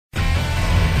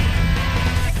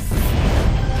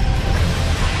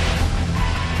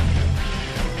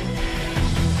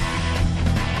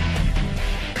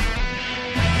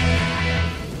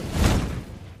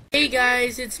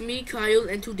guys, it's me, Kyle,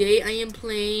 and today I am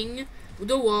playing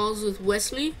The Walls with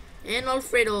Wesley and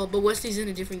Alfredo, but Wesley's in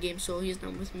a different game, so he's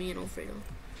not with me and Alfredo.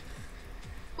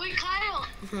 Wait, Kyle,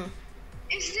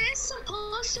 is this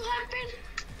supposed to happen?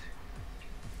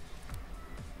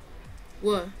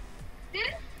 What?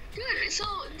 Good, so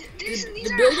these the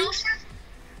are building? houses?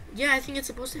 Yeah, I think it's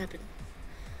supposed to happen.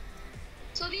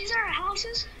 So these are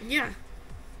houses? Yeah.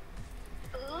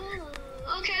 Oh,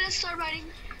 okay, let's start writing.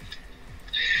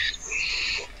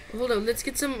 Hold on, let's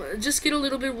get some, just get a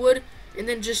little bit of wood, and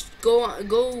then just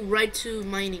go right to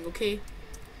mining, okay?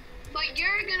 But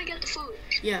you're gonna get the food.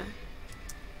 Yeah.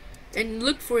 And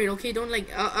look for it, okay? Don't like,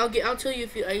 I'll tell you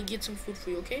if I get some food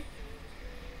for you, okay?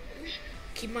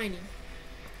 Keep mining.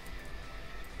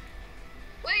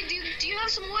 Wait, do you have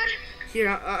some wood? Here,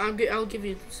 I'll give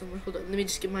you some. Hold on, let me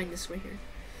just get mine this right here.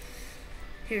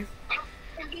 Here.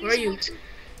 Where are you?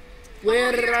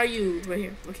 Where are you? Right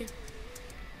here. Okay.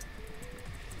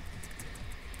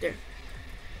 There.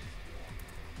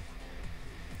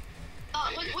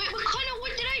 What kind of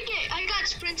wood did I get? I got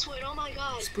sprints wood. Oh my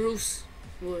god. Spruce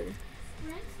wood.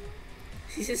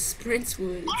 He says sprints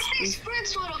wood. I say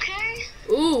sprints wood, okay?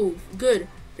 Oh, good.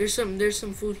 There's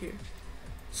some food here,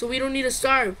 so we don't need to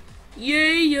starve.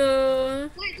 Yeah.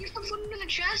 Wait, there's some food in the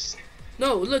chest.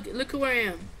 No, look at where I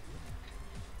am.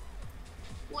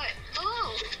 What?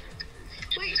 Oh.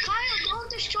 Wait, Kyle, don't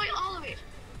destroy all of it.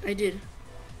 I did.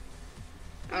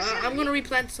 I'm gonna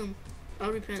replant some.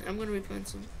 I'm gonna replant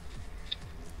some.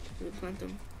 Replant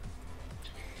them.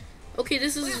 Okay,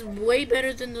 this is way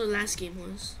better than the last game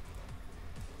was.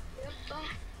 Yep.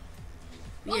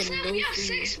 We have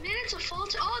 6 minutes of full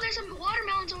time. Oh, there's some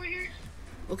watermelons over here.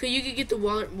 Okay, you can get the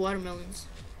watermelons.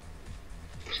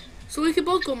 So we could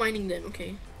both go mining then,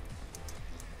 okay?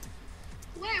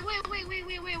 Wait.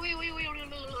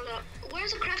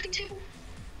 Where's the crafting table?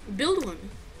 Build one.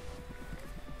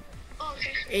 Oh,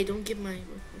 okay. Hey, don't get mine.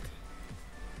 Okay.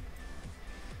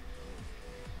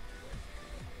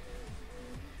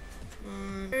 Come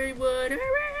on. Hurry, wood.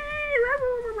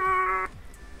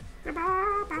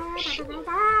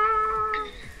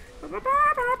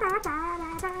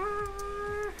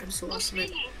 I'm so awesome.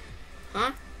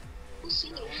 Huh? Who's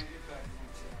singing?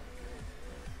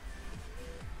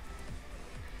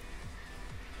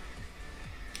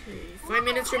 Okay, 5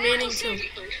 minutes remaining till.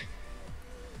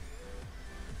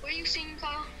 Were you singing,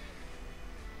 Kyle?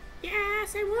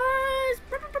 Yes, I was.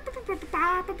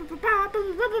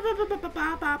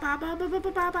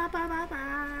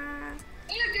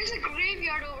 Hey, look, there's a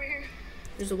graveyard over here.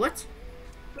 There's a what?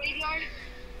 Graveyard.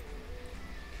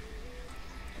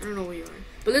 I don't know where you are.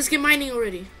 But let's get mining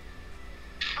already.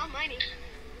 I'm mining.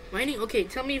 Mining? Okay,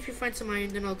 tell me if you find some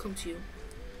iron, then I'll come to you.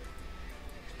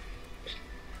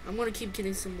 I'm gonna keep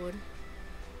getting some wood.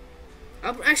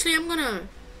 Actually, I'm gonna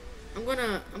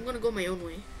go my own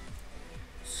way.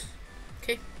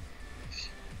 Okay.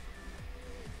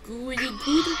 Goody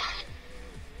good.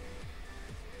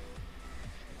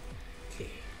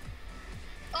 Okay.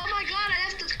 Oh my god, I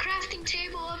left the crafting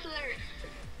table up there.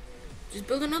 Just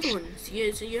build another one.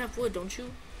 So you have wood, don't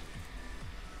you?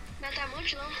 Not that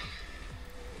much though.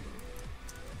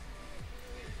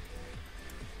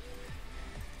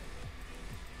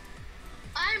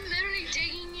 I'm literally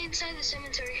digging inside the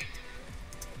cemetery.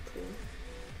 Cool.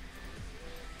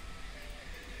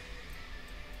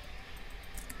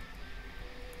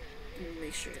 Let me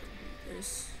make sure I don't do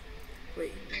this.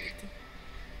 Wait.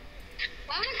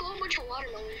 Why would I go a bunch of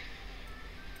watermelon?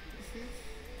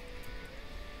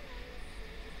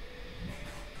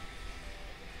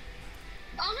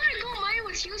 I'm gonna go mine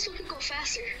with you so we can go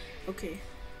faster. Okay.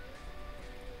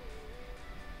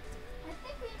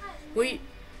 Wait.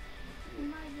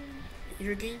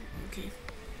 Your game? Okay.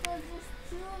 So there's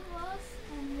 2 of us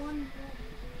and 1 brother.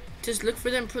 Just look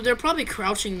for them. They're probably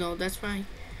crouching though. That's why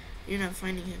you're not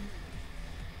finding him.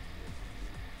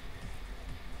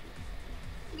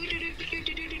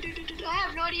 I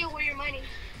have no idea where you're mining.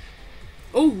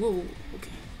 Oh, whoa,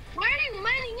 okay. Where are you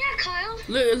mining at, Kyle?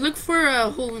 Look for a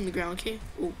hole in the ground, okay?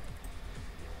 Oh.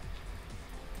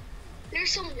 There's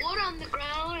some wood on the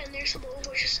ground and there's some whole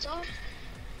bunch of stuff.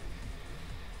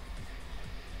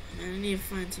 I need to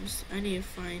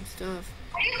find stuff.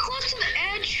 Are you close to the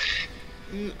edge?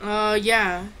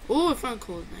 Yeah. Oh, I found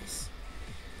coal. Nice.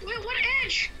 Wait, what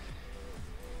edge?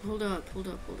 Hold up.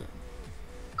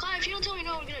 Kyle, if you don't tell me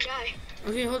no, we're gonna die.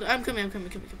 Okay, hold on. I'm coming.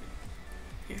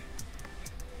 Here.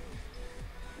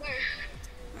 Where?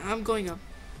 I'm going up.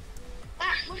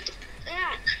 Ah, what the?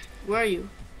 Ah, Where are you?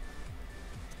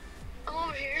 I'm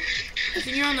over here. I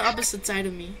think you're on the opposite side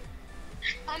of me.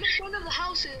 I'm in front of the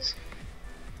houses.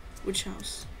 Which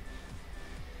house?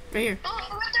 Right here. Oh,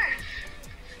 right there.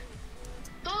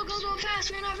 Go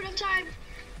fast. We don't have enough time.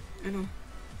 I know.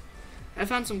 I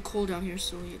found some coal down here,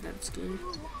 so yeah, that's good.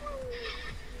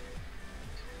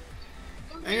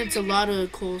 And it's a lot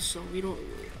of coal, so we don't.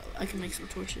 I can make some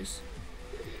torches.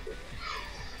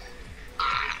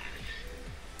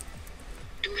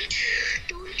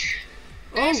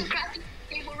 There's a Oh, crafting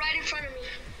table right in front of me.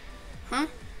 huh?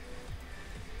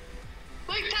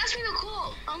 Wait, pass me the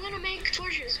coal. I'm gonna make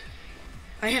torches.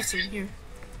 I have some here.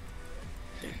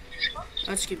 There.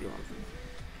 I'll just give you all of them.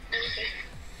 Okay.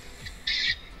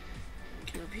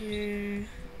 Get up here.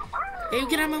 Hey,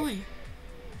 get out of my way.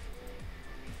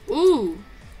 Ooh,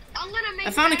 I'm gonna make.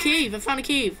 I found a iron. cave. I found a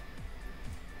cave.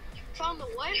 Found the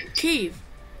what? Cave.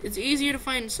 It's easier to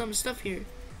find some stuff here.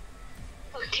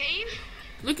 A cave?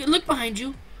 Look behind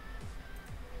you.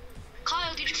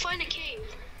 Kyle, did you find a cave?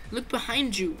 Look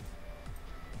behind you.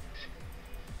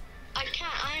 I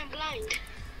can't. I am blind.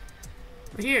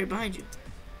 Right here, behind you.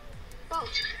 Oh.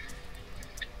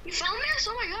 You found this?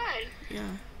 Oh my god.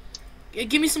 Yeah.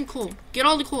 Give me some coal. Get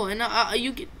all the coal, and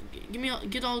you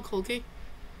get all the coal, okay?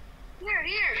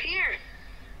 Here.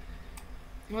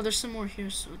 Well, there's some more here,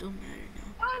 so it don't matter now.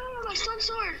 Oh no, my stone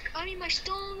sword. I mean my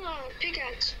stone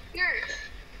pickaxe. Here.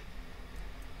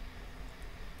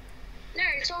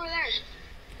 There, it's over there.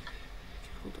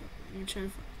 Hold on. Let me try to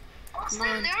find. Oh, Come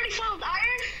on. they already found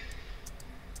iron.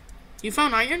 You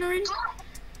found iron already?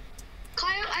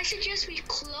 Kyle, I suggest we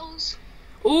close.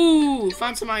 Ooh,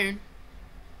 found some iron.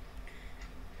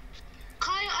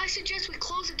 Kyle, I suggest we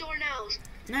close the door now.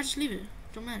 Nah, just leave it.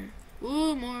 Don't matter.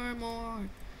 Ooh, more.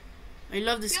 I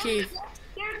love this cave.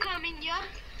 They're coming, yup.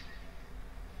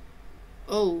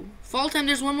 Oh, fall time.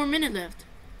 There's 1 more minute left.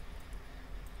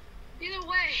 Either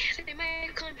way, they might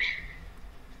come.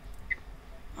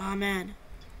 Ah, man.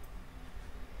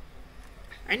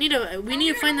 We need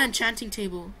to find the enchanting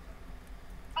table.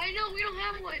 I know, we don't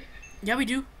have one. Yeah, we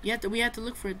do. We have to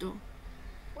look for it though.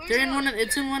 Where's They're in that?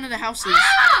 it's in one of the houses.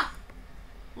 Ah!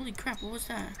 Holy crap! What was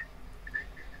that?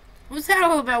 What's that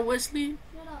all about, Wesley?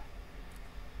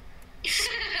 Shut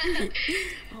up.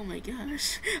 Oh my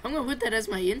gosh! I'm gonna put that as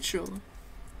my intro.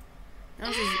 That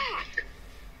was his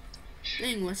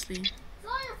thing, Wesley. It's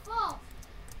all your fault.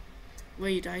 Where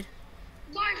you died?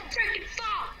 My freaking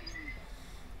fault.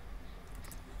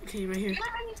 Okay, right here.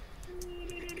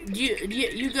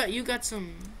 You got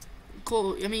some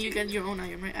coal. I mean, you got your own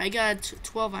iron, right? I got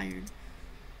 12 iron.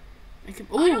 I can.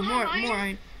 Oh, more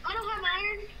iron. I don't have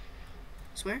iron.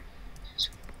 Swear.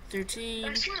 13.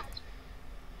 I swear.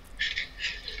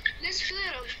 Let's split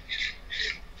them.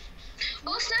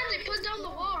 Oh snap! They put down the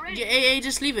wall already. Yeah, hey,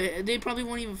 just leave it. They probably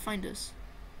won't even find us.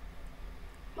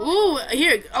 Ooh,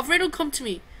 here, Alfredo, come to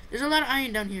me. There's a lot of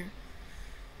iron down here.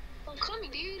 I'm coming,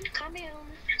 dude. Come in.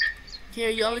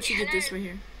 Here, I'll let you get this right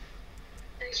here.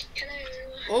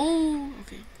 Hello. Oh,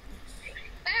 okay.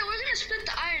 Hey, we're gonna split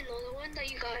the iron though, the one that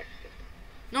you got.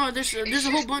 No, there's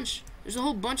a whole bunch. There's a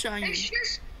whole bunch of iron. It's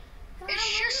just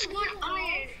one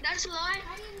iron. That's a lie.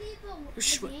 How do you leave the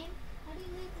game? How do you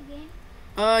leave the game?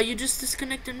 You just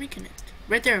disconnect and reconnect.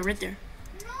 Right there. No,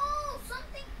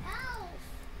 something else.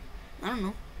 I don't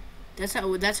know. That's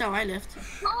how I left.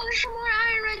 Oh, there's some more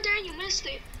iron right there. You missed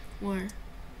it. Where?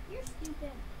 You're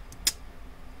stupid.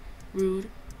 Rude.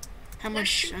 How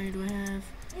much iron do I have?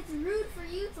 It's rude for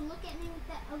you to look at me with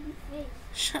that ugly face.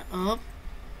 Shut up.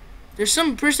 There's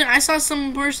some person. I saw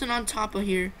some person on top of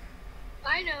here.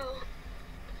 I know.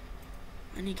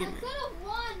 I need to I get could have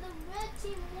won. The red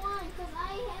team won because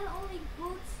I had only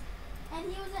boots and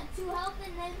he was at 2 health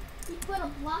and then he put a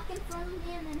block in front of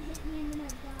me and then hit me and then I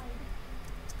died.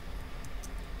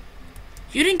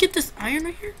 You didn't get this iron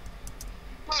right here?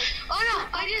 Oh no,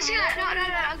 I didn't see that. No,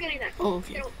 I'm getting that. Oh,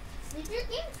 okay. Did your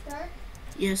game start?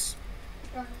 Yes.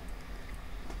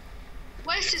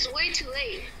 West is way too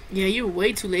late. Yeah, you're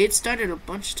way too late. It started a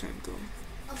bunch of time ago.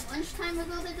 A bunch time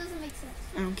ago? That doesn't make sense.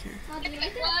 I don't care. How do you It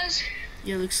like it? was.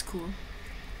 Yeah, it looks cool.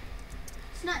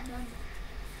 It's not done.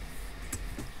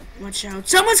 Watch out.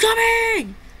 Someone's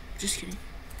coming! Just kidding.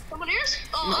 Someone is?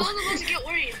 Oh, No. I was about to get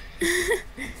worried.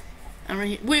 I'm right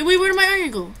here. Wait, where did my iron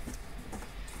go?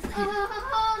 I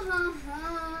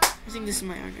think this is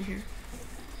my iron right here.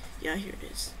 Yeah, here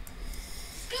it is.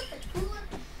 Stupid cooler.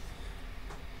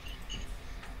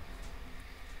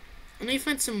 I need to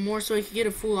find some more so I can get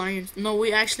a full iron. No,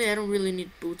 I don't really need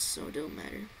boots, so it don't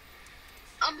matter.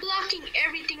 I'm blocking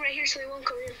everything right here so they won't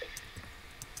come in.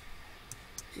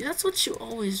 See, that's what you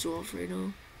always do,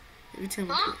 Alfredo. Every time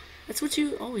Huh? that's what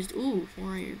you always do. Ooh,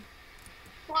 more iron.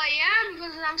 Well, yeah,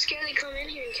 because I'm scared they come in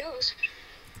here and kill us.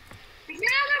 If you're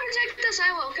not gonna protect us,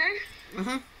 I will, okay?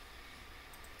 Uh-huh.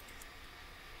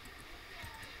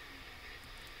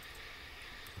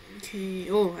 Okay.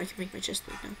 Oh, I can make my chest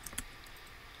plate now.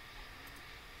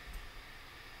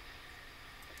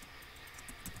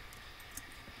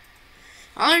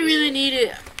 All I really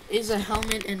need is a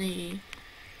helmet and a.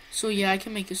 So yeah, I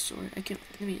can make a sword. I can.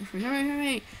 Let me.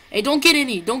 Hurry. Hey, don't get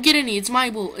any. Don't get any. It's my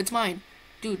wool. It's mine.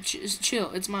 Dude,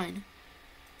 chill. It's mine.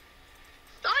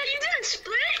 Oh, you didn't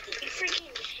split it? You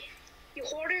freaking. You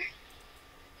hoarder.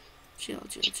 Chill.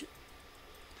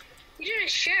 You didn't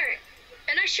share it.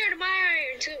 And I shared my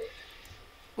iron too.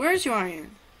 Where's your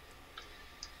iron?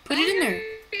 Put it in there. 11.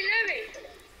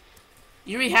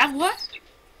 You already have what?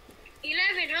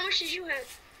 11. How much did you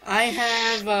have? I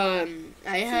had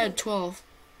 12.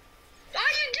 Oh,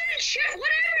 you didn't share.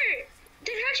 Whatever.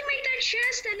 Then how'd you make that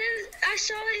chest? And then I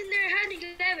saw it in there. It had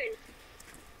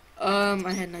 11.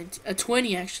 I had 19,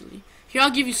 20 actually. Here,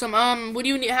 I'll give you some. What do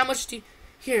you need? How much do you,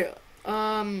 here?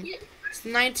 It's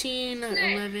 19,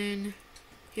 11.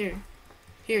 Here.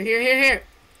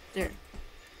 There.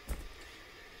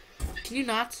 Can you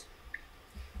not?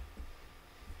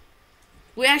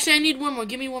 Wait, actually, I need one more.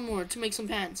 Give me one more to make some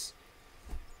pants.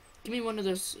 Give me one of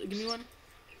those. Give me one.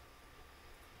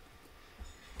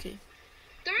 Okay.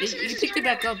 You picked it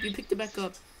back up. You picked it back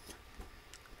up.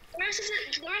 The rest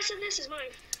of this is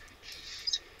mine.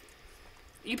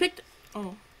 You picked.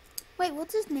 Oh. Wait,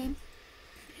 what's his name?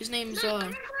 His name's No, the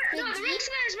rest of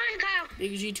that is mine, Kyle.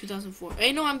 Big G 2004.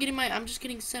 Hey, no, I'm just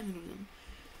getting 7 of them.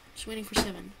 Just waiting for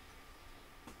 7.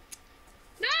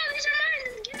 No, these are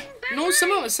mine. Give them back. No,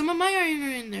 some of my iron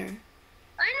are in there.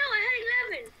 I know. I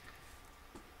had 11.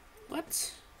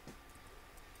 What?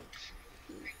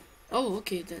 Oh,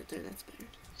 okay. That's better.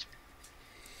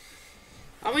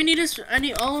 All I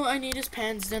need is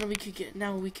pants. Then we could get.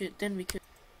 Then we could.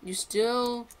 You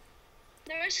still.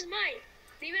 The rest is mine.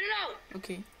 Leave it alone.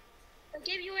 Okay. I'll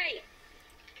give you 8.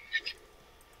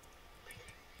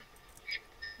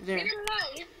 There. Leave it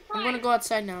alone. It's I'm mine. gonna go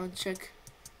outside now and check.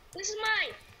 This is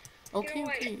mine. Okay.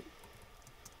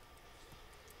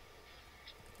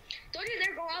 Don't you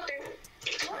dare go out there.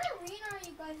 What arena are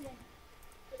you guys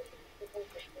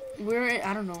in?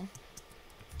 I don't know.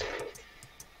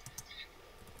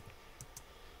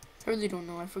 I really don't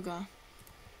know. I forgot.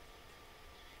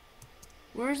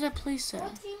 Where is that place at?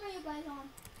 What team are you guys on?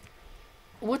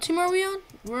 What team are we on?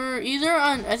 We're either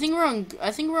on. I think we're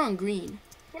on green.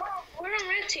 We're on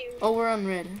red team. Oh, we're on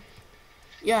red.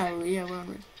 Yeah, we're on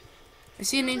red. I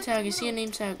see a name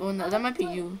tag. Oh no, that might be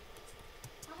you.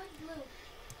 How much blue?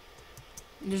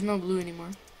 There's no blue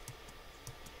anymore.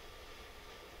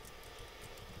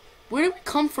 Where did we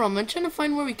come from? I'm trying to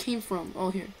find where we came from. Oh,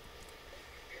 here.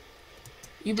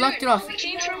 You blocked it off. We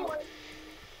came from.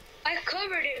 I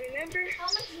covered it. Remember? How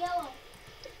much yellow?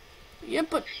 Yeah,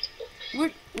 but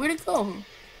where'd it go?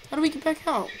 How do we get back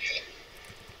out?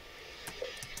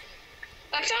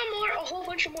 I found a whole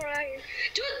bunch of more iron.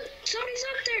 Dude, somebody's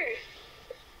up there.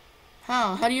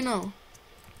 How? How do you know?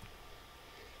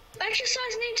 I just saw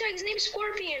his name tag. His name's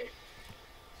Scorpion.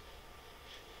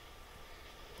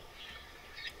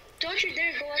 Don't you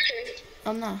dare go up there.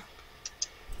 I'm not.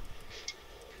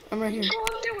 I'm right here. Go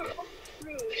up there. We're both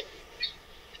rude.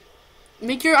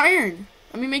 Make your iron.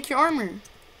 Make your armor.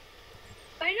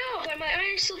 I know, but my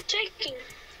iron's still taking.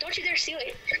 Don't you dare steal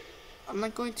it. I'm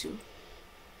not going to.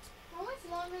 How much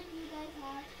longer do you guys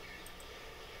have?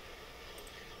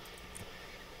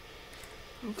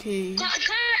 Okay.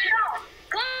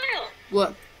 Kyle!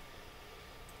 What?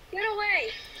 Get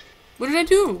away! What did I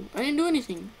do? I didn't do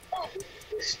anything. Oh,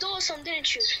 you stole some,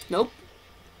 didn't you? Nope.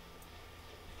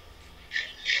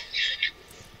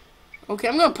 Okay,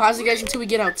 I'm gonna pause you guys until we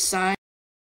get outside.